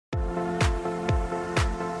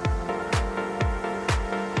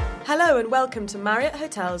Hello and welcome to Marriott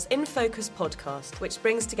Hotels In Focus podcast, which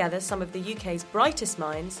brings together some of the UK's brightest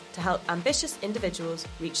minds to help ambitious individuals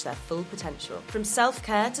reach their full potential. From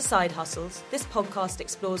self-care to side hustles, this podcast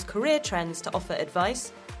explores career trends to offer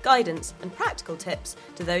advice, guidance and practical tips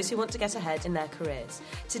to those who want to get ahead in their careers.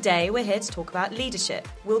 Today we're here to talk about leadership.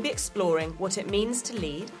 We'll be exploring what it means to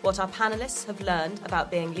lead, what our panellists have learned about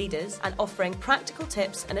being leaders, and offering practical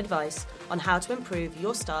tips and advice on how to improve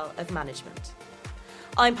your style of management.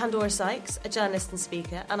 I'm Pandora Sykes, a journalist and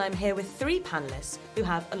speaker, and I'm here with three panellists who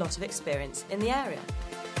have a lot of experience in the area.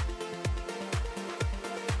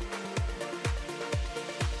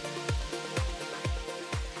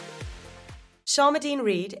 Sharmadean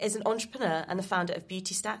Reid is an entrepreneur and the founder of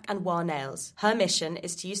Beauty Stack and WAH Nails. Her mission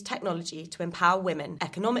is to use technology to empower women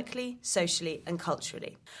economically, socially and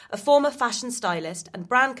culturally. A former fashion stylist and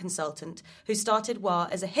brand consultant who started WAH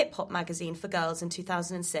as a hip-hop magazine for girls in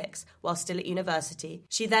 2006 while still at university,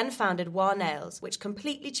 she then founded WAH Nails, which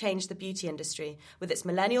completely changed the beauty industry with its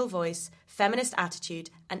millennial voice, feminist attitude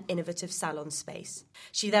and innovative salon space.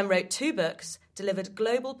 She then wrote 2 books, delivered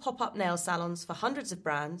global pop-up nail salons for hundreds of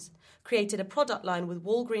brands, created a product line with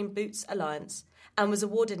Walgreen Boots Alliance, and was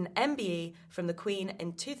awarded an MBE from the Queen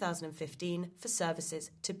in 2015 for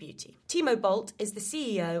services to beauty. Timo Bolt is the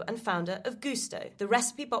CEO and founder of Gousto, the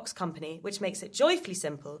recipe box company which makes it joyfully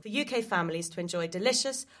simple for UK families to enjoy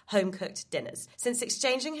delicious, home-cooked dinners. Since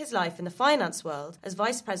exchanging his life in the finance world as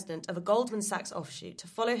vice president of a Goldman Sachs offshoot to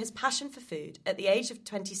follow his passion for food at the age of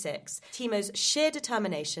 26, Timo's sheer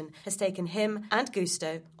determination has taken him and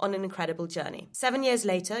Gousto on an incredible journey. 7 years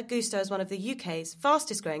later, Gousto is one of the UK's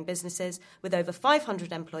fastest-growing businesses with over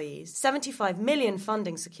 500 employees, 75 million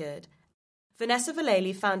funding secured. Vanessa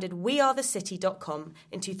Vallely founded WeAreTheCity.com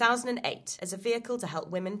in 2008 as a vehicle to help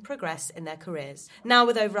women progress in their careers. Now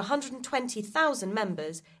with over 120,000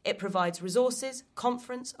 members, it provides resources,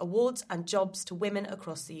 conference, awards and jobs to women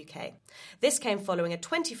across the UK. This came following a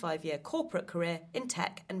 25-year corporate career in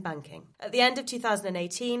tech and banking. At the end of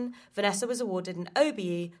 2018, Vanessa was awarded an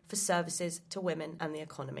OBE for services to women and the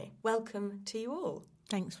economy. Welcome to you all.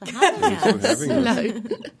 Thanks for having us. Hello.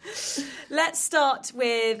 Let's start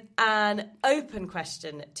with an open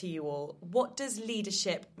question to you all. What does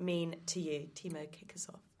leadership mean to you? Timo, kick us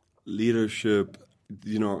off. Leadership,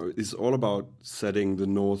 is all about setting the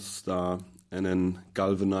North Star and then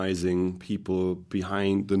galvanizing people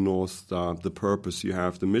behind the North Star, the purpose you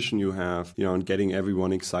have, the mission you have, and getting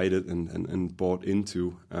everyone excited and bought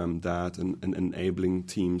into that and enabling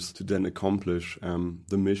teams to then accomplish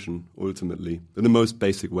the mission ultimately. In the most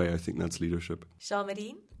basic way, I think that's leadership.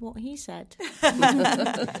 Sharmadean? What he said.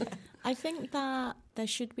 I think that there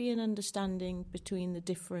should be an understanding between the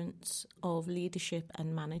difference of leadership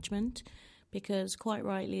and management, because quite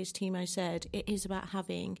rightly, as Timo said, it is about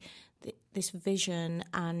having this vision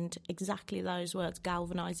and exactly those words,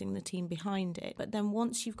 galvanising the team behind it. But then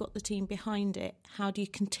once you've got the team behind it, how do you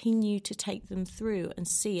continue to take them through and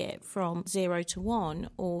see it from 0 to 1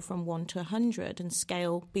 or from 1 to 100 and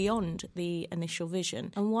scale beyond the initial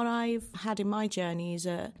vision? And what I've had in my journey is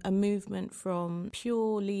a movement from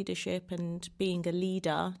pure leadership and being a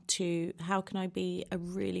leader to how can I be a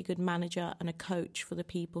really good manager and a coach for the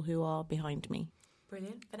people who are behind me.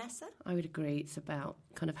 Brilliant. Vanessa? I would agree. It's about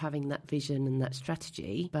kind of having that vision and that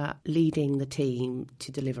strategy, but leading the team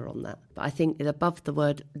to deliver on that. But I think that above the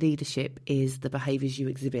word leadership is the behaviours you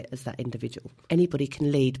exhibit as that individual. Anybody can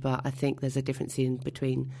lead, but I think there's a difference in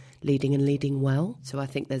between leading and leading well. So I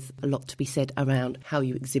think there's a lot to be said around how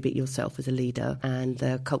you exhibit yourself as a leader and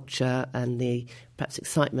the culture and the perhaps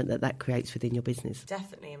excitement that creates within your business.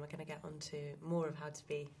 Definitely, and we're going to get on to more of how to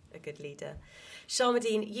be a good leader.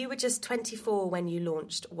 Sharmadean, you were just 24 when you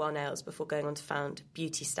launched WAH Nails before going on to found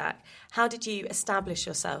Beauty Stack. How did you establish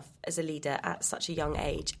yourself as a leader at such a young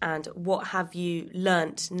age, and what have you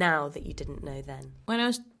learnt now that you didn't know then? When I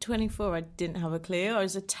was 24, I didn't have a clue. I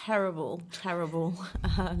was a terrible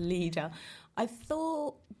leader. I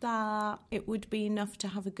thought that it would be enough to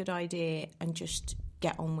have a good idea and just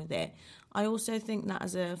get on with it. I also think that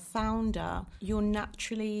as a founder, you're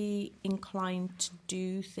naturally inclined to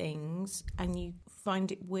do things and you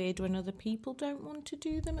find it weird when other people don't want to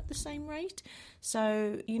do them at the same rate.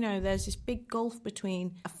 So, there's this big gulf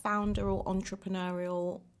between a founder or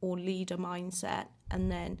entrepreneurial or leader mindset and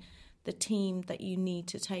then the team that you need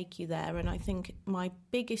to take you there. And I think my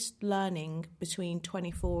biggest learning between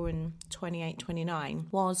 24 and 28, 29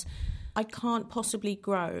 was I can't possibly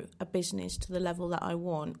grow a business to the level that I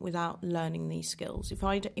want without learning these skills. If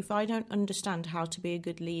I don't understand how to be a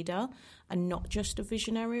good leader and not just a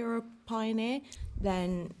visionary or a pioneer,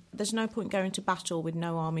 then there's no point going to battle with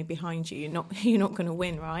no army behind you. You're not going to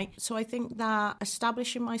win, right? So I think that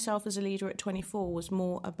establishing myself as a leader at 24 was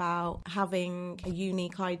more about having a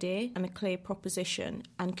unique idea and a clear proposition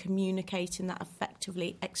and communicating that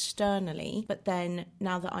effectively externally. But then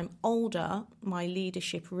now that I'm older, my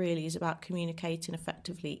leadership really is about communicating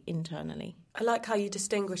effectively internally. I like how you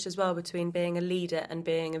distinguish as well between being a leader and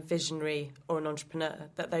being a visionary or an entrepreneur,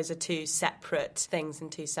 that those are two separate things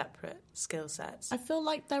and two separate skill sets. I feel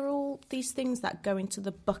like they're all these things that go into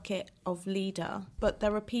the bucket of leader, but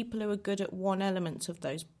there are people who are good at one element of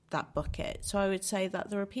that bucket. So I would say that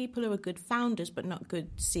there are people who are good founders but not good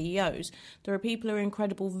CEOs. There are people who are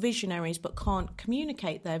incredible visionaries but can't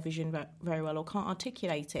communicate their vision very well or can't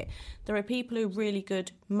articulate it. There are people who are really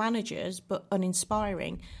good managers but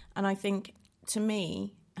uninspiring. And I think, to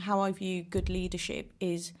me, how I view good leadership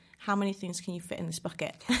is how many things can you fit in this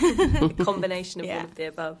bucket? A combination of all of the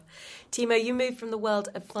above. Timo, you moved from the world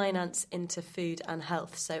of finance into food and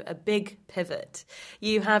health, so a big pivot.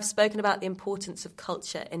 You have spoken about the importance of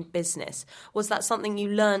culture in business. Was that something you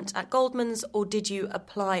learnt at Goldman's, or did you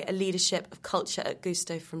apply a leadership of culture at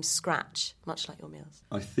Gousto from scratch, much like your meals?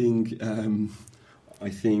 I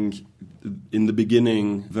think in the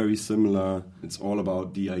beginning, very similar. It's all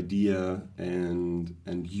about the idea and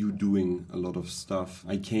you doing a lot of stuff.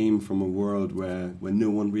 I came from a world where no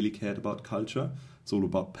one really cared about culture. It's all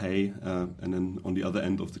about pay, and then on the other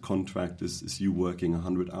end of the contract is you working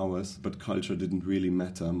 100 hours. But culture didn't really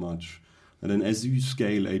matter much. And then as you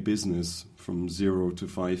scale a business from 0 to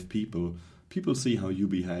 5 people see how you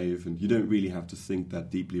behave, and you don't really have to think that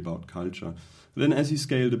deeply about culture. But then as you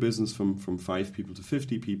scale the business from 5 people to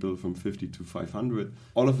 50 people, from 50 to 500,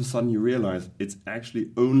 all of a sudden you realize it's actually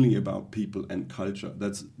only about people and culture.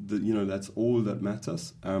 That's all that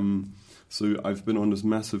matters. So I've been on this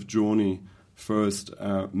massive journey, first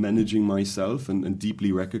managing myself and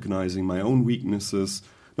deeply recognizing my own weaknesses,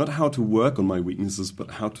 not how to work on my weaknesses,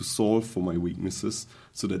 but how to solve for my weaknesses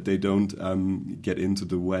so that they don't get into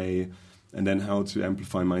the way, and then how to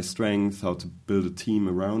amplify my strength, how to build a team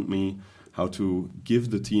around me, how to give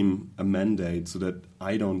the team a mandate so that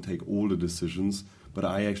I don't take all the decisions, but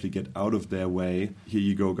I actually get out of their way. Here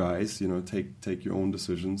you go, guys, take your own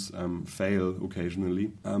decisions, fail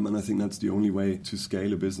occasionally. And I think that's the only way to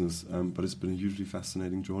scale a business, but it's been a hugely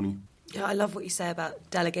fascinating journey. Yeah, I love what you say about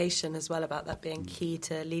delegation as well, about that being key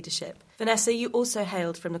to leadership. Vanessa, you also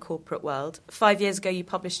hailed from the corporate world. 5 years ago, you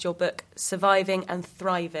published your book, Surviving and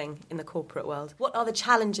Thriving in the Corporate World. What are the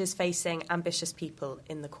challenges facing ambitious people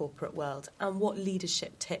in the corporate world, and what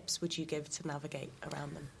leadership tips would you give to navigate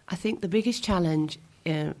around them? I think the biggest challenge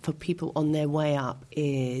for people on their way up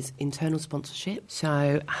is internal sponsorship.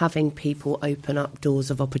 So having people open up doors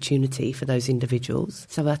of opportunity for those individuals.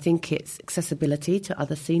 So I think it's accessibility to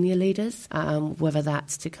other senior leaders, whether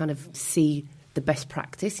that's to kind of see the best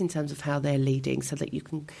practice in terms of how they're leading so that you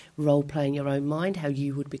can role play in your own mind how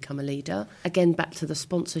you would become a leader. Again, back to the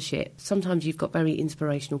sponsorship. Sometimes you've got very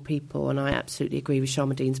inspirational people, and I absolutely agree with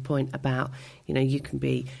Sharmadene's point about, you can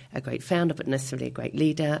be a great founder but necessarily a great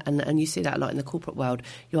leader, and you see that a lot in the corporate world.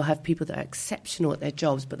 You'll have people that are exceptional at their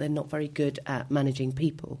jobs but they're not very good at managing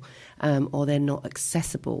people, or they're not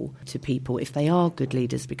accessible to people if they are good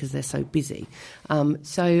leaders because they're so busy.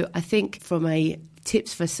 So I think from a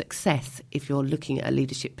tips for success, if you're looking at a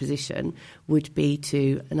leadership position, would be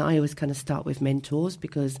to, and I always kind of start with mentors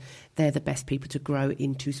because they're the best people to grow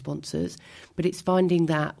into sponsors, but it's finding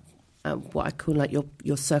that what I call like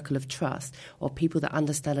your circle of trust, or people that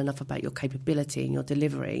understand enough about your capability and your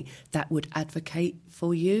delivery that would advocate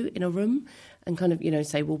for you in a room and kind of,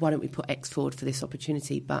 say, well, why don't we put X forward for this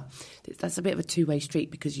opportunity? But that's a bit of a two-way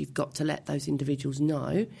street because you've got to let those individuals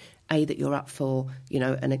know, A, that you're up for,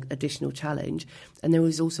 an additional challenge. And there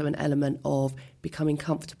is also an element of becoming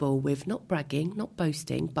comfortable with not bragging, not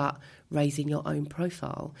boasting, but raising your own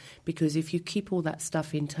profile. Because if you keep all that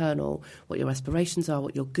stuff internal, what your aspirations are,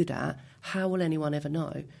 what you're good at, how will anyone ever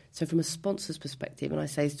know? So from a sponsor's perspective, and I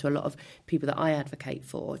say this to a lot of people that I advocate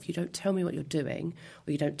for, if you don't tell me what you're doing,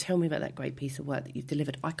 or you don't tell me about that great piece of work that you've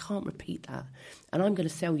delivered, I can't repeat that. And I'm going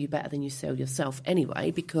to sell you better than you sell yourself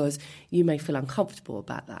anyway, because you may feel uncomfortable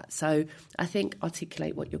about that. So I think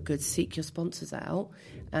articulate what you're good, seek your sponsors out,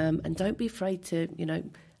 and don't be afraid to,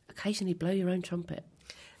 occasionally blow your own trumpet.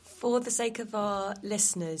 For the sake of our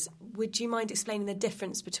listeners, would you mind explaining the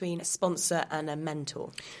difference between a sponsor and a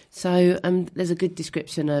mentor? So there's a good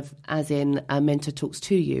description of, as in a mentor talks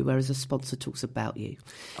to you, whereas a sponsor talks about you.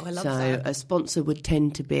 Oh, I love that. So a sponsor would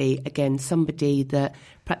tend to be, again, somebody that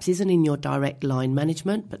perhaps isn't in your direct line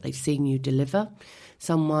management, but they've seen you deliver.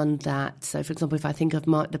 someone that, so for example, if I think of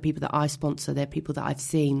the people that I sponsor, they're people that I've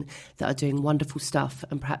seen that are doing wonderful stuff,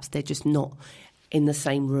 and perhaps they're just not in the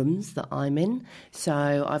same rooms that I'm in.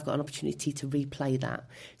 So I've got an opportunity to replay that.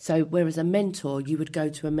 So whereas a mentor, you would go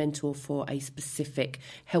to a mentor for a specific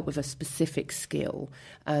help with a specific skill,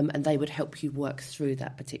 and they would help you work through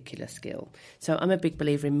that particular skill. So I'm a big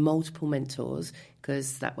believer in multiple mentors,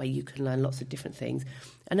 because that way you can learn lots of different things.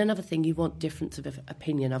 And another thing, you want difference of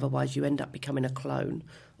opinion, otherwise you end up becoming a clone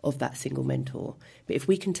of that single mentor. But if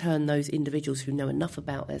we can turn those individuals who know enough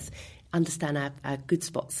about us, understand our good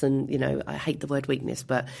spots and, I hate the word weakness,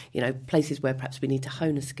 but, places where perhaps we need to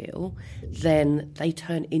hone a skill, then they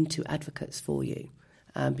turn into advocates for you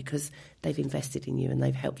because they've invested in you and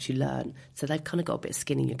they've helped you learn. So they've kind of got a bit of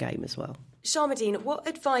skin in your game as well. Sharmadean, what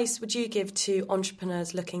advice would you give to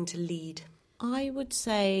entrepreneurs looking to lead? I would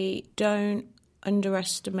say don't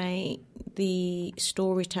underestimate the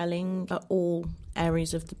storytelling at all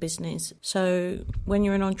areas of the business. So when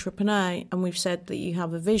you're an entrepreneur and we've said that you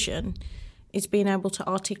have a vision, it's being able to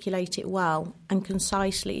articulate it well and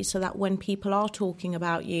concisely so that when people are talking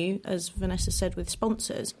about you, as Vanessa said with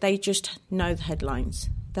sponsors, they just know the headlines.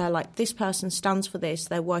 They're like, this person stands for this,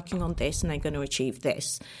 they're working on this, and they're going to achieve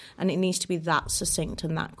this. And it needs to be that succinct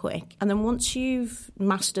and that quick. And then once you've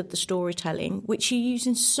mastered the storytelling, which you use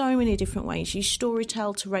in so many different ways, you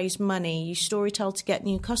storytell to raise money, you storytell to get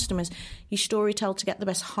new customers, you storytell to get the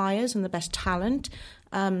best hires and the best talent.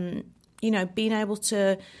 Being able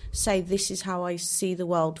to say this is how I see the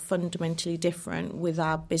world fundamentally different with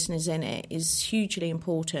our business in it is hugely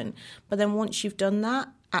important. But then once you've done that,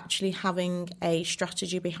 actually having a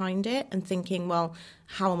strategy behind it and thinking, well,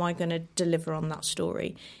 how am I going to deliver on that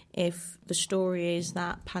story? If the story is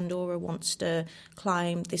that Pandora wants to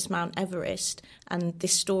climb this Mount Everest and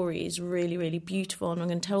this story is really, really beautiful and I'm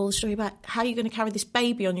going to tell all the story about how you're going to carry this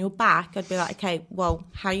baby on your back, I'd be like, okay, well,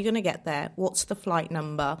 how are you going to get there? What's the flight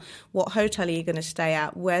number? What hotel are you going to stay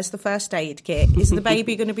at? Where's the first aid kit? Is the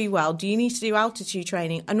baby going to be well? Do you need to do altitude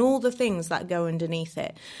training? And all the things that go underneath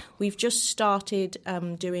it. We've just started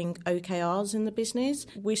doing OKRs in the business.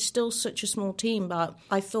 We're still such a small team, but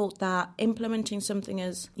I thought that implementing something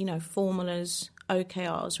as, formulas,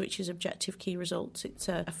 OKRs, which is Objective Key Results, it's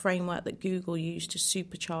a framework that Google used to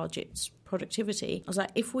supercharge its productivity. I was like,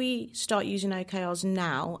 if we start using OKRs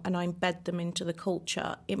now and I embed them into the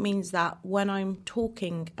culture, it means that when I'm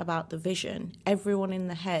talking about the vision, everyone in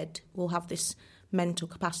the head will have this mental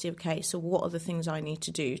capacity of, okay, so what are the things I need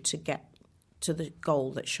to do to get to the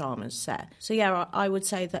goal that Sharma's set? So yeah, I would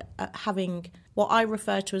say that having what I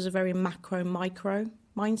refer to as a very macro-micro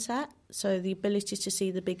mindset, so the ability to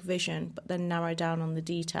see the big vision but then narrow down on the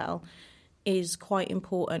detail, is quite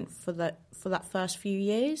important for that first few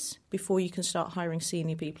years before you can start hiring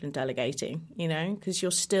senior people and delegating, because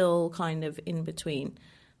you're still kind of in between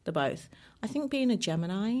the both. I think being a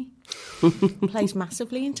Gemini plays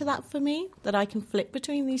massively into that for me, that I can flip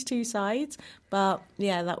between these two sides. But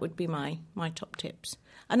yeah, that would be my top tips.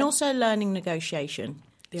 And also learning negotiation.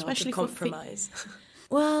 Especially compromise.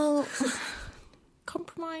 Well,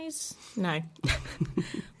 compromise, no.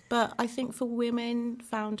 But I think for women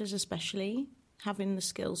founders especially, having the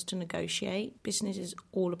skills to negotiate. Business is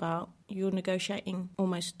all about you're negotiating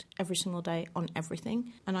almost every single day on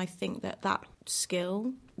everything. And I think that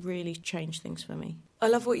skill really changed things for me. I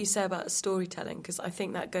love what you say about storytelling, because I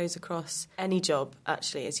think that goes across any job,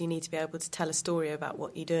 actually, is you need to be able to tell a story about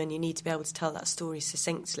what you do, and you need to be able to tell that story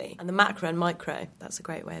succinctly. And the macro and micro, that's a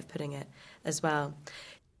great way of putting it as well.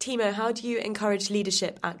 Timo, how do you encourage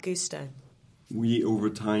leadership at Gusto? We, over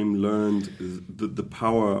time, learned the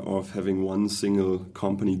power of having one single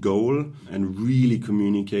company goal and really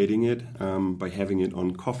communicating it by having it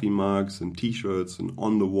on coffee mugs and T-shirts and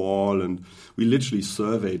on the wall. And we literally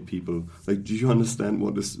surveyed people. Like, do you understand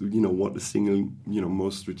what the single,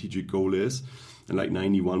 most strategic goal is? And like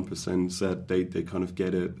 91% said they kind of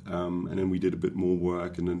get it. And then we did a bit more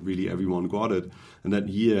work, and then really everyone got it. And that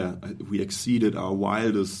year, we exceeded our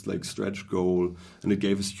wildest stretch goal, and it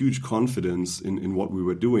gave us huge confidence in what we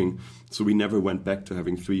were doing. So we never went back to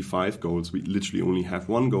having 3-5 goals. We literally only have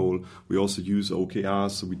one goal. We also use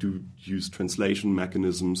OKRs, so we do use translation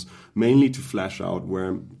mechanisms, mainly to flesh out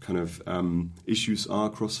where kind of issues are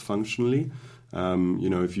cross-functionally.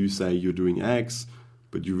 If you say you're doing X,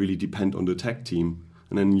 but you really depend on the tech team,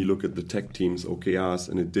 and then you look at the tech team's OKRs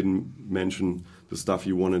and it didn't mention the stuff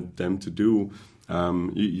you wanted them to do,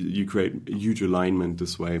 you create a huge alignment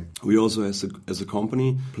this way. We also, as a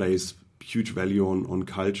company, place huge value on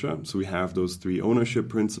culture. So we have those 3 ownership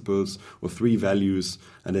principles or 3 values,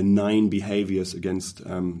 and then 9 behaviors against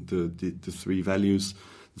the 3 values.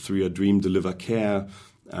 The 3 are dream, deliver, care.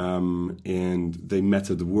 and they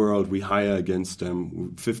matter the world. We hire against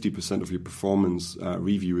them. 50% of your performance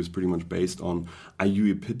review is pretty much based on, are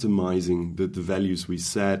you epitomizing the values we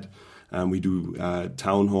set? We do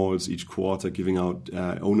town halls each quarter, giving out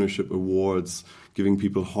ownership awards, giving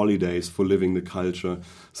people holidays for living the culture.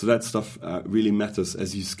 So that stuff really matters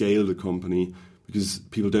as you scale the company, because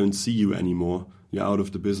people don't see you anymore. You're out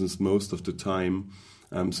of the business most of the time.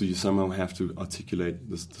 So you somehow have to articulate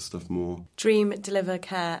this stuff more. Dream, deliver,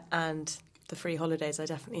 care, and the free holidays. I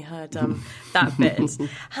definitely heard that bit.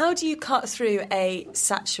 How do you cut through a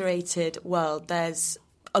saturated world? There's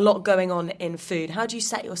a lot going on in food. How do you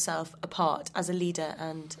set yourself apart as a leader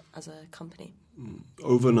and as a company?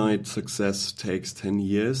 Overnight success takes 10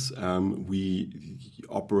 years. We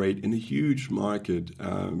operate in a huge market.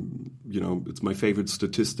 It's my favorite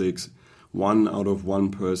statistics. 1 out of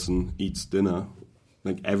 1 person eats dinner.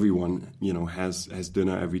 Like everyone, has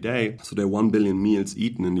dinner every day. So there are 1 billion meals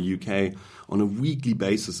eaten in the UK on a weekly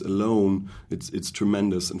basis alone. It's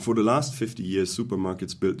tremendous. And for the last 50 years,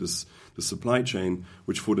 supermarkets built the supply chain,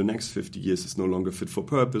 which for the next 50 years is no longer fit for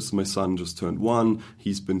purpose. My son just turned 1.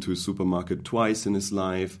 He's been to a supermarket twice in his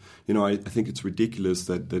life. I think it's ridiculous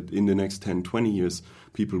that in the next 10, 20 years,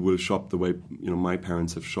 people will shop the way, my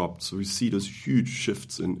parents have shopped. So we see those huge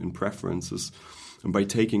shifts in preferences. And by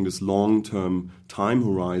taking this long-term time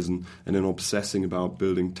horizon and then obsessing about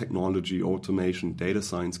building technology, automation, data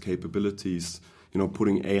science capabilities,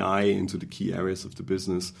 putting AI into the key areas of the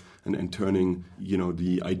business and turning,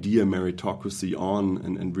 the idea meritocracy on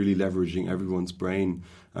and really leveraging everyone's brain,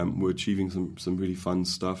 we're achieving some really fun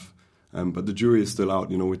stuff. But the jury is still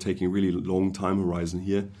out. We're taking a really long time horizon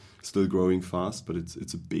here, still growing fast, but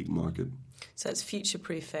it's a big market. So it's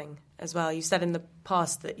future-proofing as well. You said in the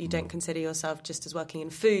past that you don't consider yourself just as working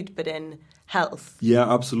in food, but in health.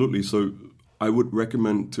 Yeah, absolutely. So I would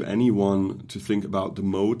recommend to anyone to think about the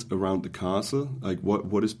moat around the castle, like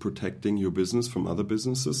what is protecting your business from other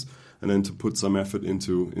businesses, and then to put some effort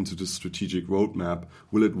into the strategic roadmap.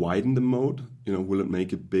 Will it widen the moat? Will it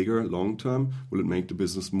make it bigger long term? Will it make the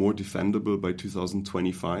business more defendable by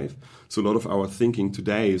 2025? So a lot of our thinking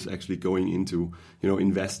today is actually going into,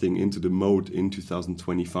 investing into the moat in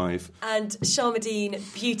 2025. And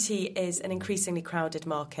Sharmadean, beauty is an increasingly crowded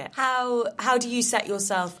market. How do you set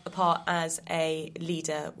yourself apart as a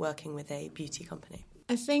leader working with a beauty company?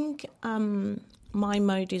 I think my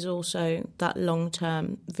mode is also that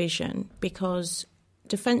long-term vision, because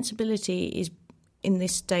defensibility is, in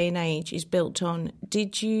this day and age, is built on,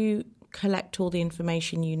 did you collect all the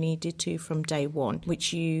information you needed to from day one,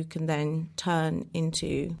 which you can then turn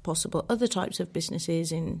into possible other types of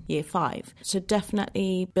businesses in year 5. So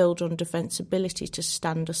definitely build on defensibility to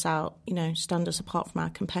stand us out, stand us apart from our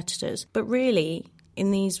competitors. But really,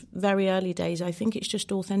 in these very early days, I think it's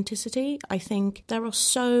just authenticity. I think there are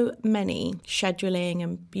so many scheduling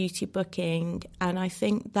and beauty booking, and I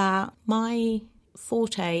think that my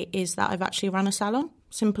forte is that I've actually run a salon.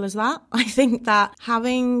 Simple as that. I think that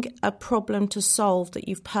having a problem to solve that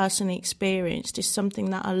you've personally experienced is something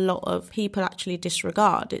that a lot of people actually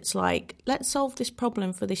disregard. It's like, let's solve this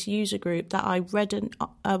problem for this user group that I read an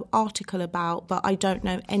article about, but I don't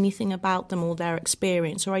know anything about them or their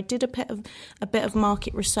experience. Or I did a bit of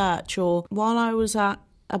market research, or while I was at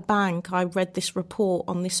a bank, I read this report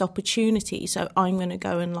on this opportunity, so I'm going to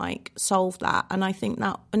go and solve that. And I think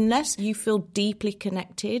that unless you feel deeply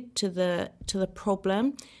connected to the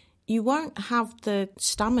problem, you won't have the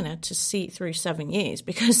stamina to see it through 7 years,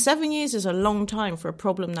 because 7 years is a long time for a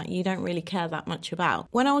problem that you don't really care that much about.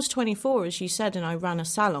 When I was 24, as you said, and I ran a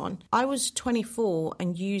salon, I was 24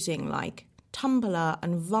 and using Tumblr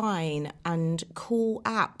and Vine and cool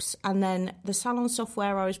apps, and then the salon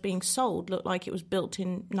software I was being sold looked like it was built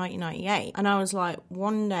in 1998, and I was like,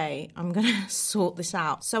 one day I'm gonna sort this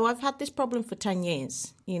out. So I've had this problem for 10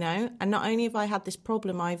 years, and not only have I had this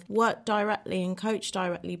problem, I've worked directly and coached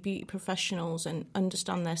directly beauty professionals and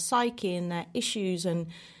understand their psyche and their issues, and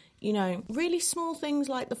really small things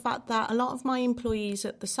like the fact that a lot of my employees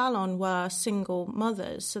at the salon were single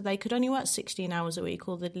mothers, so they could only work 16 hours a week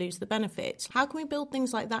or they'd lose the benefits. How can we build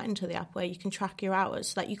things like that into the app where you can track your hours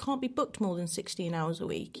so that you can't be booked more than 16 hours a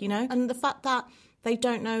week, And the fact that they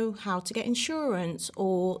don't know how to get insurance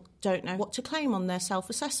or don't know what to claim on their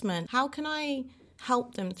self-assessment. How can I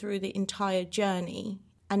help them through the entire journey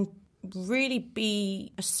and really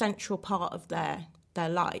be a central part of their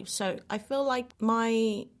lives? So I feel like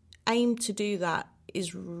my aim to do that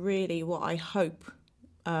is really what I hope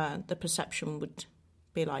the perception would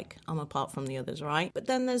be like, I'm apart from the others, right? But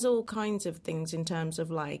then there's all kinds of things in terms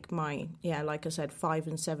of like my, like I said, 5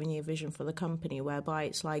 and 7 year vision for the company, whereby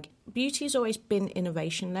it's like beauty's always been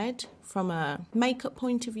innovation led from a makeup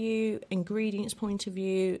point of view, ingredients point of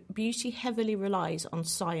view. Beauty heavily relies on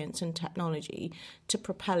science and technology to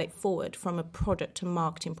propel it forward from a product and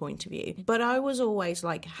marketing point of view. But I was always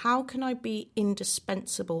like, how can I be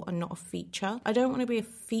indispensable and not a feature? I don't want to be a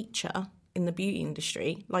feature in the beauty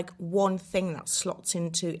industry, like one thing that slots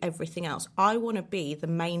into everything else. I want to be the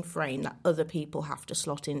mainframe that other people have to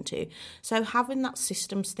slot into. So having that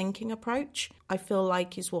systems thinking approach, I feel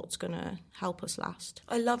like is what's going to help us last.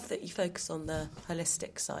 I love that you focus on the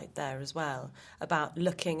holistic side there as well, about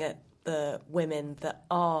looking at the women that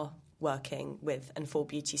are working with and for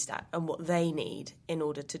Beauty Stack and what they need in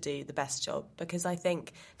order to do the best job. Because I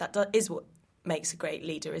think that is what makes a great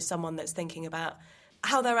leader, is someone that's thinking about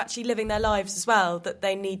how they're actually living their lives as well, that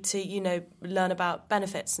they need to, learn about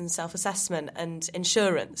benefits and self-assessment and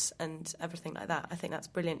insurance and everything like that. I think that's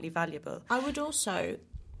brilliantly valuable. I would also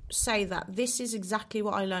say that this is exactly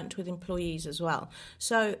what I learnt with employees as well.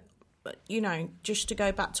 So, just to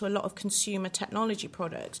go back to a lot of consumer technology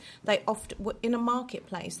products, they often, in a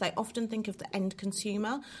marketplace, they often think of the end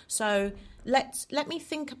consumer. So let me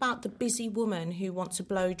think about the busy woman who wants to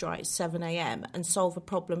blow dry at 7 a.m. and solve a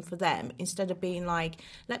problem for them, instead of being like,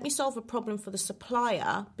 let me solve a problem for the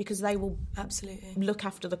supplier because they will absolutely look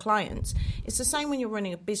after the clients. It's the same when you're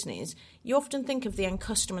running a business. You often think of the end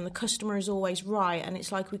customer, and the customer is always right, and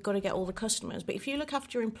it's like, we've got to get all the customers. But if you look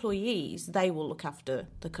after your employees, they will look after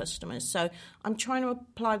the customers. So I'm trying to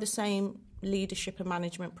apply the same leadership and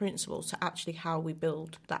management principles to actually how we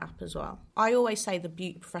build the app as well. I always say the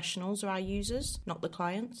beauty professionals are our users, not the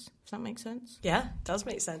clients. Does that make sense? Yeah, it does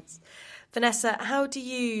make sense. Vanessa, how do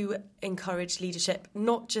you encourage leadership,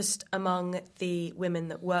 not just among the women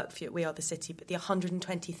that work for you at We Are the City, but the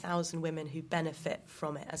 120,000 women who benefit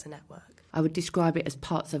from it as a network? I would describe it as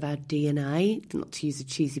parts of our DNA, not to use a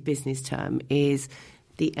cheesy business term, is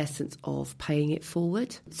the essence of paying it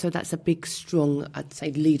forward. So that's a big, strong, I'd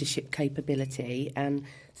say, leadership capability, and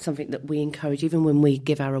something that we encourage. Even when we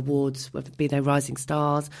give our awards, whether it be they Rising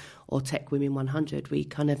Stars or Tech Women 100, we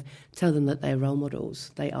kind of tell them that they're role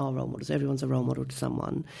models. They are role models. Everyone's a role model to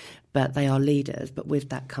someone, but they are leaders. But with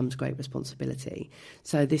that comes great responsibility.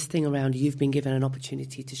 So this thing around, you've been given an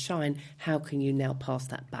opportunity to shine, how can you now pass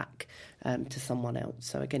that back to someone else?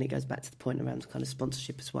 So again, it goes back to the point around kind of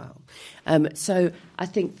sponsorship as well. So I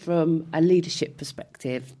think from a leadership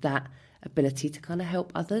perspective, that ability to kind of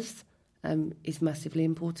help others is massively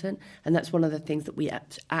important. And that's one of the things that we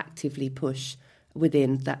actively push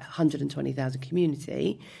within that 120,000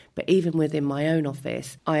 community. But even within my own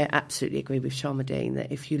office, I absolutely agree with Sharmadean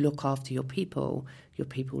that if you look after your people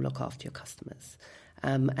look after your customers.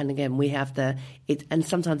 And again, we have and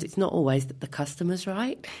sometimes it's not always that the customer's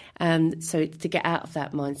right. So it's to get out of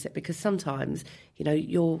that mindset, because sometimes,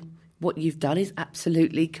 what you've done is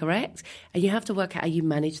absolutely correct, and you have to work out how you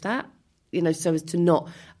manage that, so as to not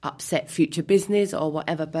upset future business or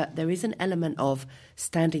whatever. But there is an element of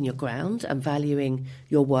standing your ground and valuing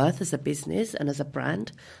your worth as a business and as a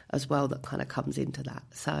brand as well that kind of comes into that.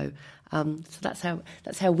 So that's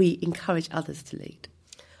how we encourage others to lead.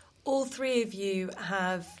 All three of you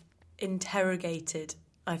have interrogated,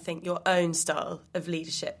 I think, your own style of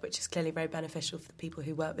leadership, which is clearly very beneficial for the people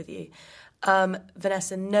who work with you.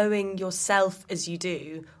 Vanessa, knowing yourself as you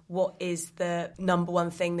do, what is the number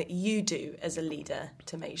one thing that you do as a leader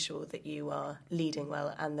to make sure that you are leading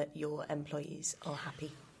well and that your employees are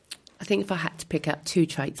happy? I think if I had to pick out 2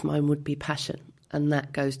 traits, mine would be passion, and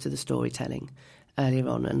that goes to the storytelling earlier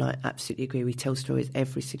on. And I absolutely agree, we tell stories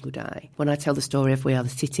every single day. When I tell the story of We Are the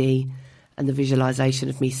City and the visualisation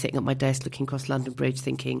of me sitting at my desk looking across London Bridge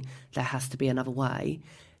thinking there has to be another way,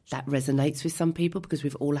 that resonates with some people, because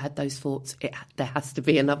we've all had those thoughts, there has to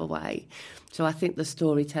be another way. So I think the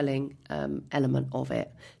storytelling element of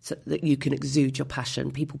it, so that you can exude your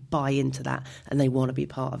passion, people buy into that and they want to be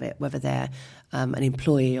part of it, whether they're an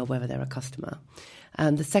employee or whether they're a customer.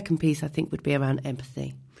 The second piece, I think, would be around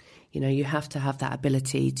empathy. You have to have that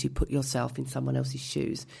ability to put yourself in someone else's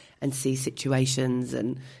shoes and see situations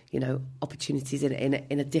and, opportunities in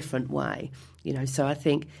a different way. So I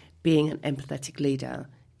think being an empathetic leader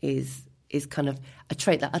is kind of a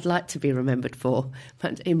trait that I'd like to be remembered for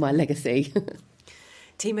in my legacy.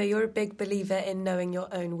 Timo, you're a big believer in knowing your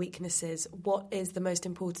own weaknesses. What is the most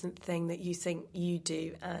important thing that you think you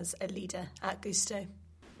do as a leader at Gousto?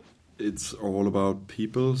 It's all about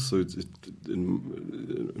people. So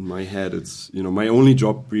in my head, it's my only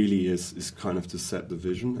job really is kind of to set the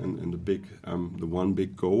vision and the one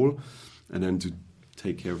big goal, and then to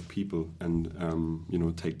take care of people and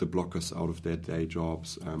take the blockers out of their day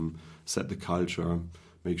jobs, set the culture,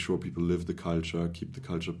 make sure people live the culture, keep the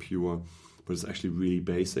culture pure. But it's actually really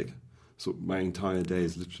basic. So my entire day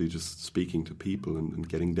is literally just speaking to people and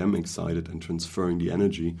getting them excited and transferring the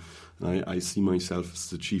energy. And I see myself as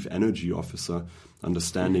the chief energy officer,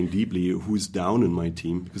 understanding deeply who's down in my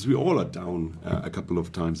team, because we all are down a couple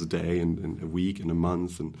of times a day and a week and a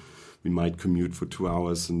month, and we might commute for 2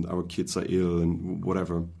 hours and our kids are ill and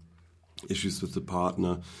whatever, issues with the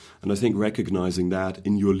partner. And I think recognizing that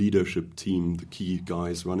in your leadership team, the key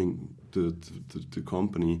guys running the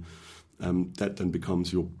company, that then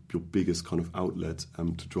becomes your biggest kind of outlet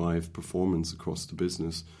to drive performance across the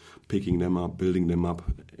business. Picking them up, building them up,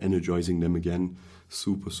 energizing them again,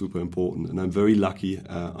 super, super important. And I'm very lucky.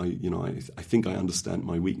 I think I understand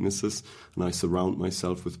my weaknesses, and I surround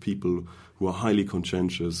myself with people who are highly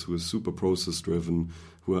conscientious, who are super process-driven,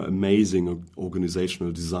 who are amazing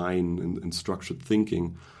organizational design and structured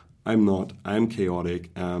thinking. I'm not. I'm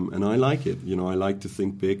chaotic, and I like it. I like to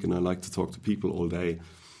think big, and I like to talk to people all day.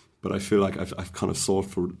 But I feel like I've kind of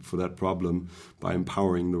solved for that problem by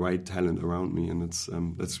empowering the right talent around me, and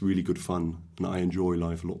that's really good fun. And I enjoy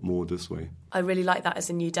life a lot more this way. I really like that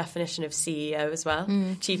as a new definition of CEO as well,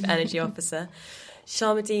 Chief Energy Officer.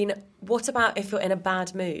 Sharmadean, what about if you're in a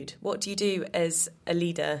bad mood? What do you do as a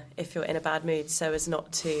leader if you're in a bad mood so as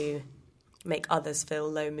not to make others feel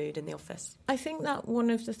low mood in the office? I think that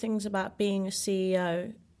one of the things about being a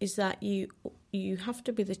CEO is that you have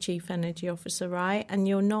to be the chief energy officer, right? And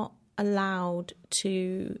you're not allowed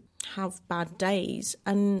to have bad days.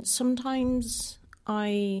 And sometimes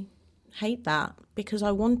I hate that because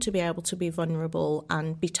I want to be able to be vulnerable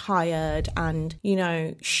and be tired and,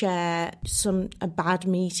 share a bad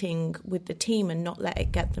meeting with the team and not let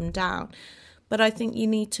it get them down. But I think you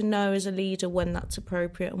need to know as a leader when that's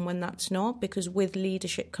appropriate and when that's not, because with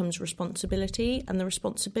leadership comes responsibility, and the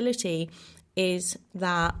responsibility is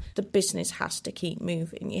that the business has to keep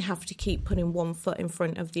moving. You have to keep putting one foot in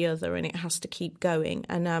front of the other, and it has to keep going.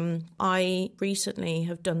 And I recently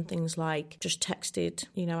have done things like just texted,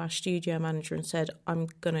 our studio manager and said, I'm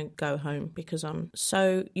going to go home because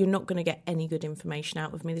you're not going to get any good information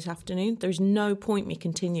out of me this afternoon. There's no point me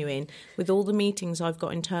continuing with all the meetings I've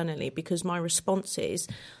got internally, because my responses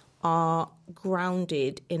are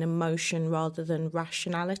grounded in emotion rather than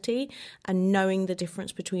rationality, and knowing the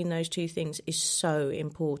difference between those two things is so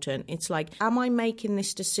important. It's like, am I making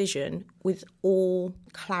this decision with all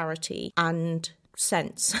clarity and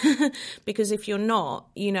sense? Because if you're not,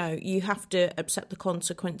 you have to accept the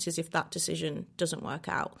consequences if that decision doesn't work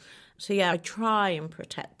out. So I try and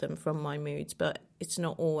protect them from my moods, but it's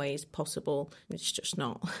not always possible. It's just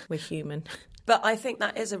not. We're human. But I think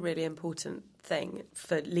that is a really important thing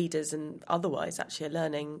for leaders, and otherwise actually a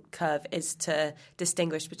learning curve, is to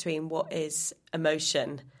distinguish between what is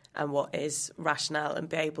emotion and what is rationale, and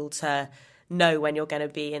be able to know when you're going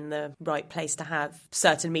to be in the right place to have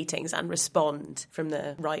certain meetings and respond from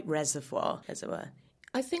the right reservoir, as it were.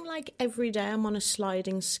 I think every day I'm on a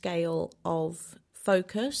sliding scale of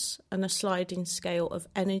focus and a sliding scale of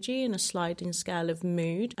energy and a sliding scale of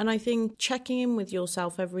mood. And I think checking in with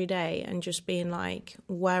yourself every day and just being like,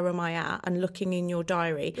 where am I at? And looking in your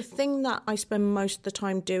diary. The thing that I spend most of the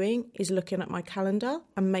time doing is looking at my calendar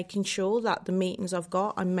and making sure that the meetings I've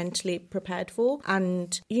got, I'm mentally prepared for.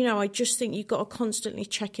 And, I just think you've got to constantly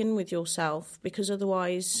check in with yourself, because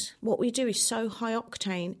otherwise what we do is so high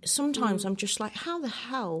octane. Sometimes I'm just like, how the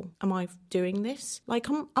hell am I doing this?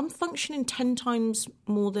 I'm functioning 10 times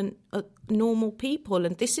more than normal people,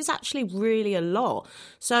 and this is actually really a lot.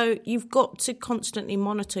 So you've got to constantly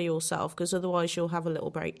monitor yourself, because otherwise you'll have a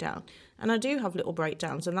little breakdown. And I do have little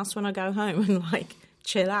breakdowns, and that's when I go home and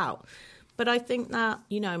chill out. But I think that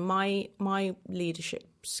my leadership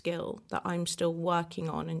skill that I'm still working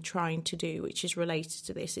on and trying to do, which is related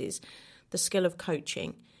to this, is the skill of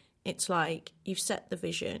coaching. It's like, you've set the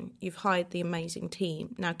vision, you've hired the amazing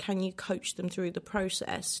team. Now, can you coach them through the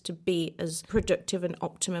process to be as productive and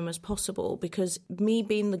optimum as possible? Because me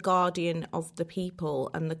being the guardian of the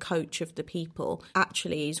people and the coach of the people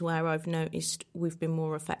actually is where I've noticed we've been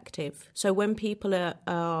more effective. So when people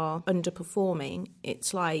are underperforming,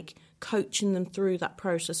 it's like coaching them through that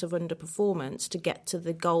process of underperformance to get to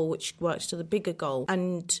the goal, which works to the bigger goal.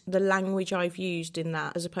 And the language I've used in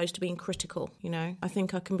that, as opposed to being critical, I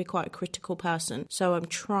think I can be quite a critical person. So I'm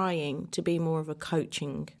trying to be more of a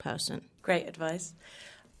coaching person. Great advice.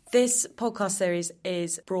 This podcast series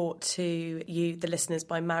is brought to you, the listeners,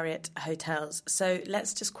 by Marriott Hotels. So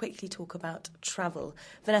let's just quickly talk about travel.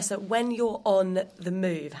 Vanessa, when you're on the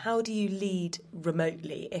move, how do you lead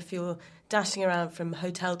remotely? If you're dashing around from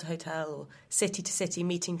hotel to hotel or city to city,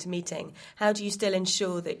 meeting to meeting, how do you still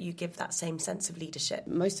ensure that you give that same sense of leadership?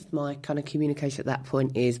 Most of my kind of communication at that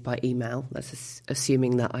point is by email. That's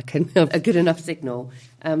assuming that I can have a good enough signal.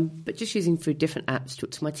 But just using through different apps,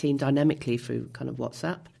 talk to my team dynamically through kind of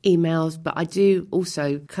WhatsApp, emails. But I do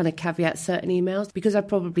also kind of caveat certain emails because I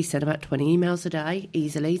probably send about 20 emails a day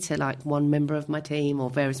easily to like one member of my team or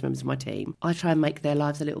various members of my team. I try and make their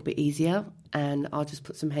lives a little bit easier. And I'll just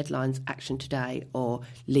put some headlines, action today, or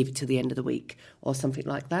leave it till the end of the week, or something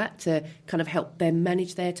like that to kind of help them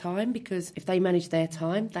manage their time, because if they manage their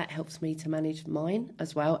time, that helps me to manage mine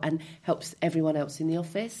as well and helps everyone else in the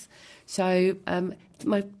office. So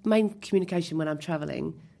my main communication when I'm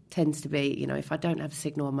travelling tends to be, you know, if I don't have a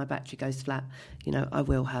signal and my battery goes flat, you know, I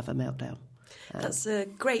will have a meltdown. That's a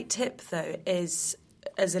great tip, though, is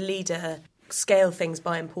as a leader, scale things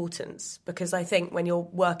by importance, because I think when you're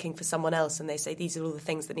working for someone else and they say these are all the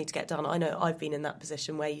things that need to get done, I know I've been in that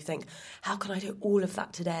position where you think, how can I do all of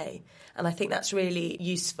that today? And I think that's really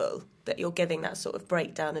useful that you're giving that sort of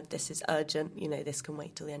breakdown of this is urgent, you know, this can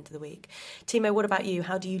wait till the end of the week. Timo, what about you?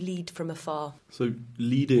 How do you lead from afar? So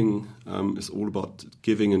leading is all about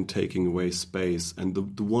giving and taking away space. And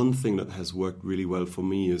the one thing that has worked really well for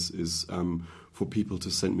me is for people to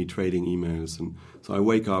send me trading emails. And so I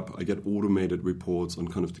wake up, I get automated reports on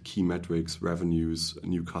kind of the key metrics, revenues,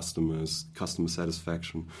 new customers, customer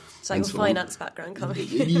satisfaction. So your finance background coming.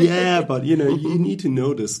 Yeah, but you know, you need to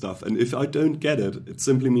know this stuff. And if I don't get it, it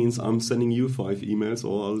simply means I'm sending you 5 emails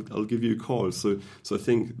or I'll give you a call. So I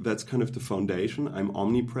think that's kind of the foundation. I'm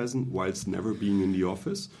omnipresent whilst never being in the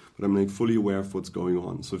office, but I'm like fully aware of what's going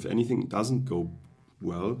on. So if anything doesn't go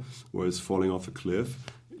well or is falling off a cliff,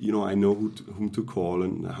 you know, I know whom to call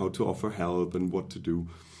and how to offer help and what to do.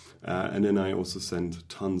 And then I also send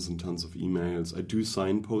tons and tons of emails. I do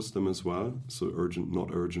signpost them as well. So urgent, not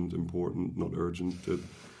urgent, important, not urgent,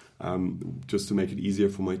 just to make it easier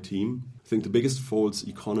for my team. I think the biggest false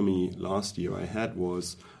economy last year I had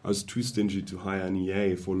was I was too stingy to hire an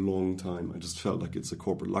EA for a long time. I just felt like it's a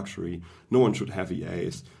corporate luxury. No one should have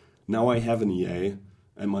EAs. Now I have an EA.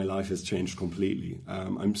 And my life has changed completely.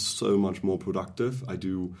 I'm so much more productive. I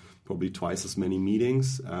do probably twice as many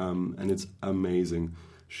meetings, and it's amazing.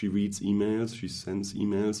 She reads emails, she sends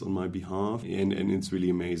emails on my behalf, and it's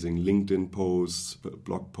really amazing. LinkedIn posts,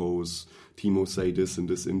 blog posts, Timo say this in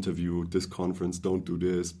this interview, this conference, don't do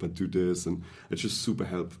this, but do this, and it's just super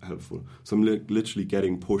helpful. So I'm literally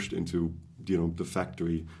getting pushed into, you know, the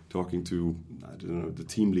factory, talking to, I don't know, the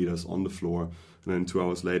team leaders on the floor, and then 2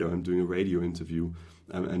 hours later I'm doing a radio interview.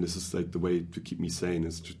 And this is like the way to keep me sane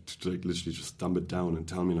is to like literally just dumb it down and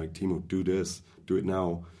tell me like, Timo, do this, do it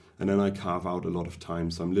now. And then I carve out a lot of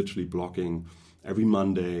time. So I'm literally blocking every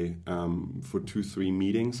Monday for 2-3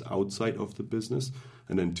 meetings outside of the business,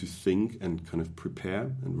 and then to think and kind of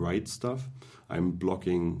prepare and write stuff. I'm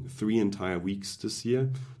blocking 3 entire weeks this year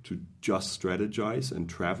to just strategize and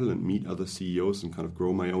travel and meet other CEOs and kind of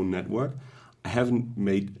grow my own network. I haven't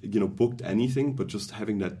booked anything, but just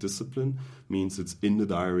having that discipline means it's in the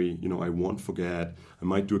diary. You know, I won't forget. I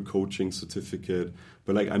might do a coaching certificate,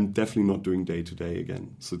 but like I'm definitely not doing day to day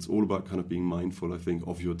again. So it's all about kind of being mindful, I think,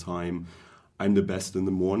 of your time. I'm the best in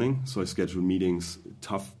the morning, so I schedule meetings.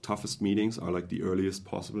 Toughest meetings are like the earliest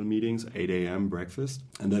possible meetings, 8 a.m. breakfast,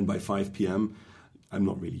 and then by 5 p.m. I'm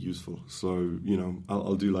not really useful. So, you know,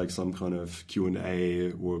 I'll do like some kind of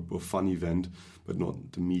Q&A or fun event, but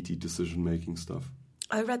not the meaty decision-making stuff.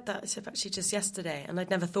 I read that tip actually just yesterday, and I'd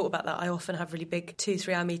never thought about that. I often have really big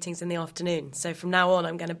 2-3 hour meetings in the afternoon. So from now on,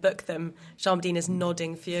 I'm going to book them. Sharmadean is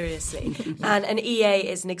nodding furiously. And an EA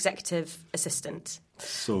is an executive assistant.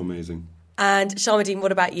 So amazing. And Sharmadean,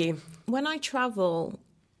 what about you? When I travel,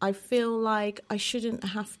 I feel like I shouldn't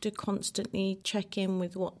have to constantly check in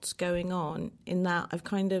with what's going on, in that I've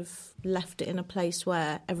kind of left it in a place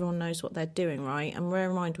where everyone knows what they're doing, right? And bear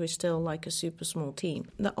in mind, we're still like a super small team.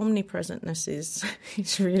 The omnipresentness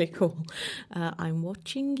is really cool. I'm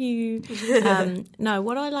watching you. No,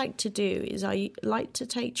 what I like to do is I like to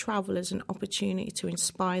take travel as an opportunity to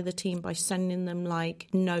inspire the team by sending them like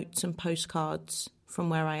notes and postcards from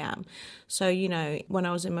where I am. So, you know, when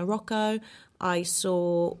I was in Morocco, I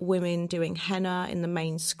saw women doing henna in the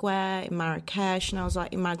main square in Marrakesh, and I was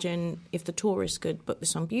like, imagine if the tourists could book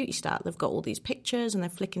this on Beautystat. They've got all these pictures and they're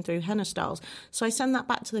flicking through henna styles. So I send that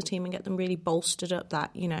back to the team and get them really bolstered up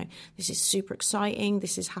that, you know, this is super exciting,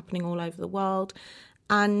 this is happening all over the world.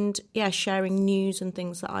 And yeah, sharing news and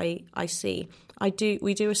things that I see.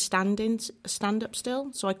 We do a stand-up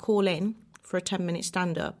still, so I call in for a 10-minute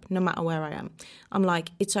stand-up, no matter where I am. I'm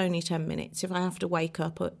like, it's only 10 minutes. If I have to wake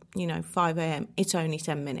up at, 5 a.m, it's only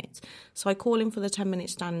 10 minutes. So I call in for the 10-minute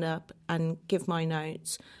stand-up and give my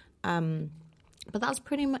notes. But that's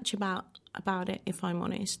pretty much about it, if I'm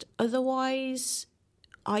honest. Otherwise,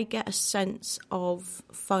 I get a sense of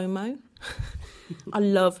FOMO. I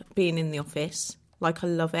love being in the office. Like, I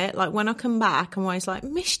love it. Like, when I come back, I'm always like,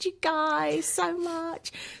 missed you guys so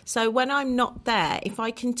much. So when I'm not there, if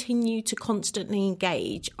I continue to constantly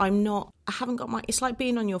engage, I haven't got it's like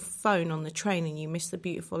being on your phone on the train and you miss the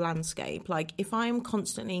beautiful landscape. Like, if I am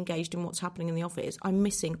constantly engaged in what's happening in the office, I'm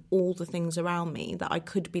missing all the things around me that I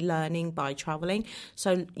could be learning by travelling.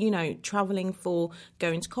 So, travelling for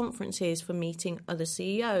going to conferences, for meeting other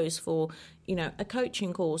CEOs, for, a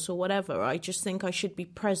coaching course or whatever. I just think I should be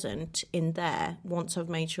present in there once I've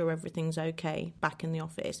made sure everything's okay back in the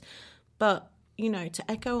office. But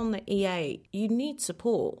to echo on the EA, you need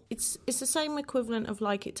support. It's the same equivalent of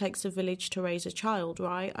like it takes a village to raise a child,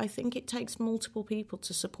 right? I think it takes multiple people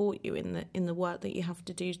to support you in the work that you have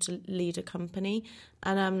to do to lead a company.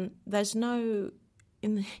 And there's no,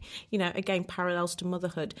 again, parallels to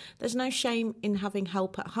motherhood. There's no shame in having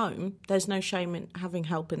help at home. There's no shame in having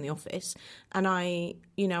help in the office. And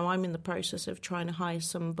I'm in the process of trying to hire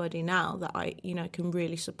somebody now that can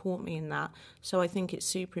really support me in that. So I think it's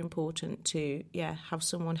super important to, have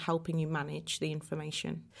someone helping you manage the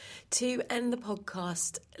information. To end the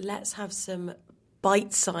podcast, let's have some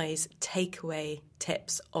bite-sized takeaway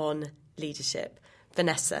tips on leadership.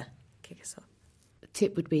 Vanessa, kick us off.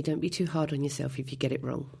 Tip would be, don't be too hard on yourself if you get it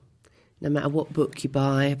wrong. No matter what book you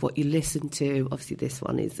buy, what you listen to, obviously this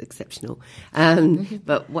one is exceptional,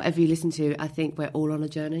 but whatever you listen to, I think we're all on a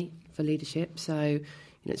journey for leadership. So,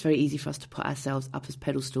 it's very easy for us to put ourselves up as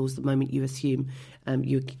pedestals the moment you assume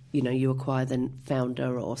you acquire then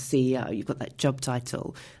founder or CEO. You've got that job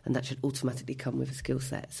title, and that should automatically come with a skill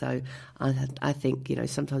set. So I think,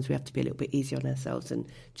 sometimes we have to be a little bit easy on ourselves and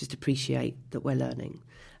just appreciate that we're learning.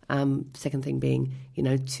 Second thing being,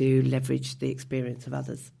 to leverage the experience of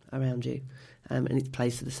others around you. And it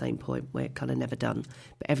plays to the same point. We're kind of never done.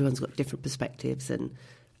 But everyone's got different perspectives. And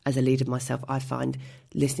as a leader myself, I find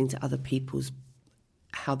listening to other people's,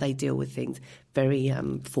 how they deal with things, very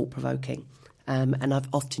thought-provoking. And I've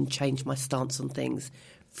often changed my stance on things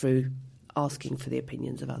through asking for the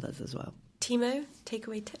opinions of others as well. Timo,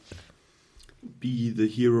 takeaway tip? Be the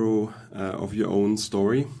hero of your own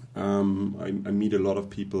story. I meet a lot of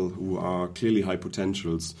people who are clearly high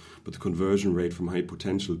potentials, but the conversion rate from high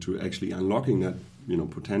potential to actually unlocking that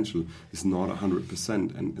potential is not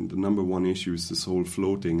 100%. And the number one issue is this whole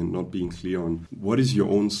floating and not being clear on what is your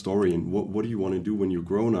own story and what do you want to do when you're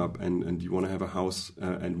grown up and do you want to have a house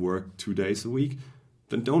and work 2 days a week?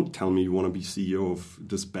 Then don't tell me you want to be CEO of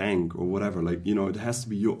this bank or whatever. It has to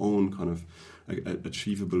be your own kind of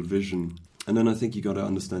achievable vision. And then I think you got to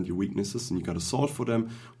understand your weaknesses and you got to solve for them.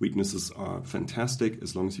 Weaknesses are fantastic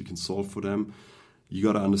as long as you can solve for them. You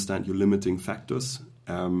got to understand your limiting factors.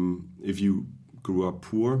 If you grew up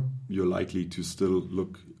poor, you're likely to still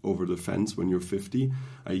look over the fence when you're 50.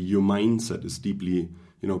 Your mindset is deeply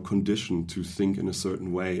conditioned to think in a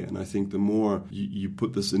certain way. And I think the more you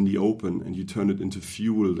put this in the open and you turn it into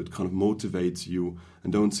fuel that kind of motivates you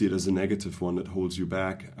and don't see it as a negative one that holds you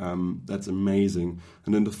back, that's amazing.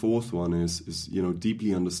 And then the fourth one is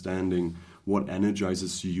deeply understanding what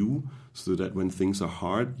energizes you so that when things are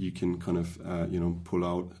hard, you can kind of, pull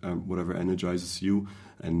out whatever energizes you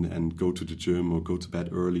and go to the gym or go to bed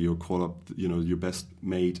early or call up, your best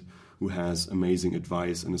mate who has amazing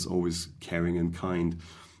advice and is always caring and kind.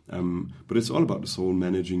 But it's all about this whole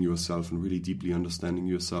managing yourself and really deeply understanding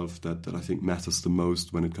yourself that I think matters the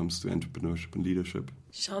most when it comes to entrepreneurship and leadership.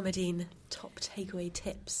 Sharmadean, top takeaway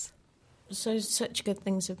tips. So such good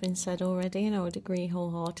things have been said already, and I would agree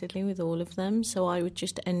wholeheartedly with all of them. So I would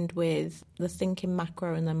just end with the thinking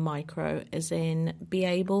macro and then micro, as in be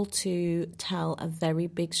able to tell a very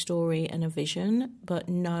big story and a vision, but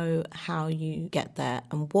know how you get there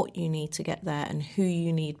and what you need to get there and who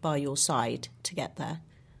you need by your side to get there.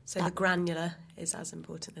 So the granular is as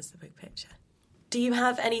important as the big picture. Do you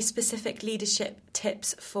have any specific leadership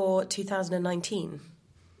tips for 2019?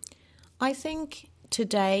 I think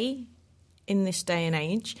today, in this day and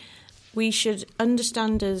age, we should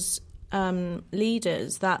understand as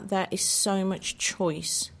leaders that there is so much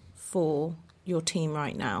choice for your team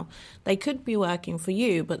right now. They could be working for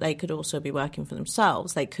you, but they could also be working for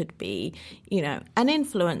themselves. They could be, an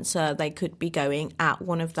influencer. They could be going at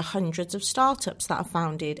one of the hundreds of startups that are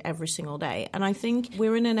founded every single day. And I think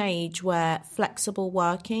we're in an age where flexible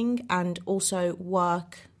working and also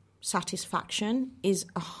work satisfaction is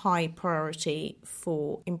a high priority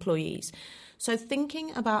for employees. So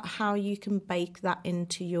thinking about how you can bake that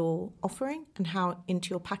into your offering and how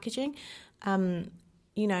into your packaging.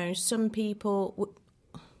 Some people,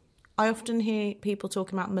 I often hear people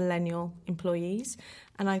talking about millennial employees,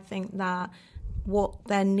 and I think that what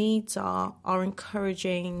their needs are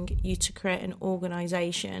encouraging you to create an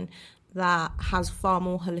organisation that has far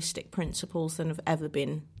more holistic principles than have ever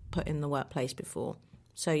been put in the workplace before.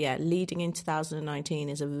 So yeah, leading in 2019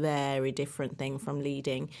 is a very different thing from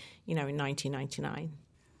leading, in 1999.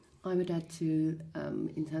 I would add to,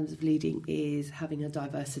 in terms of leading, is having a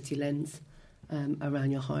diversity lens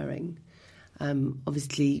around your hiring.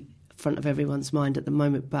 Obviously, front of everyone's mind at the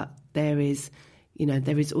moment, but there is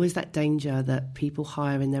always that danger that people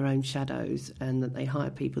hire in their own shadows and that they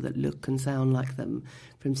hire people that look and sound like them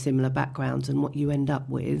from similar backgrounds. And what you end up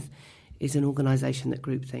with is an organisation that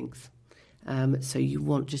groupthinks. So you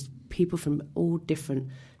want just people from all different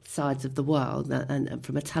sides of the world and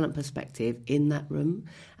from a talent perspective in that room,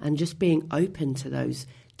 and just being open to those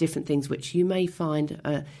different things, which you may find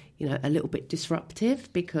a little bit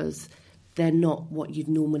disruptive because they're not what you'd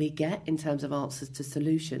normally get in terms of answers to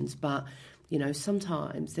solutions. But,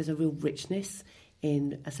 sometimes there's a real richness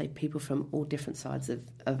in, I say, people from all different sides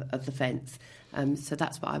of the fence. So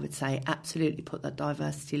that's what I would say. Absolutely put that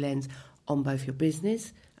diversity lens on both your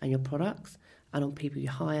business and your products and on people you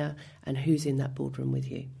hire and who's in that boardroom with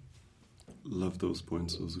you. Love those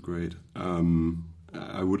points. Those are great.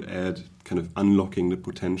 I would add kind of unlocking the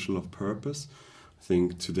potential of purpose. I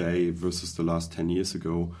think today versus the last 10 years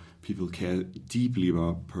ago, people care deeply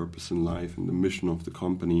about purpose in life and the mission of the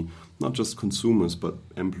company, not just consumers, but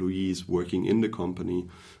employees working in the company.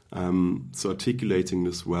 So articulating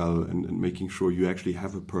this well and making sure you actually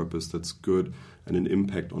have a purpose that's good and an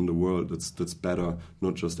impact on the world that's better,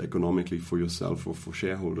 not just economically for yourself or for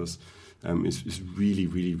shareholders, is really,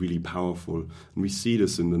 really, really powerful. And we see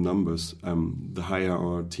this in the numbers. The higher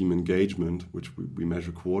our team engagement, which we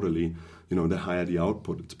measure quarterly, the higher the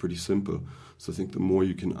output. It's pretty simple. So I think the more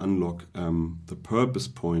you can unlock the purpose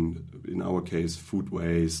point, in our case, food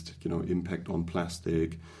waste, impact on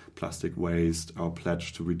plastic waste, our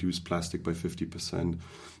pledge to reduce plastic by 50%.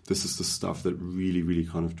 This is the stuff that really, really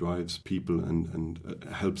kind of drives people and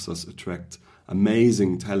helps us attract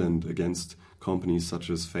amazing talent against companies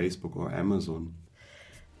such as Facebook or Amazon.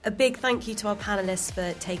 A big thank you to our panellists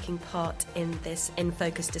for taking part in this In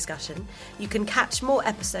Focus discussion. You can catch more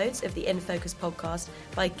episodes of the In Focus podcast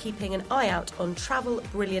by keeping an eye out on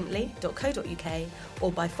travelbrilliantly.co.uk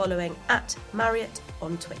or by following @Marriott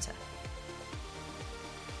on Twitter.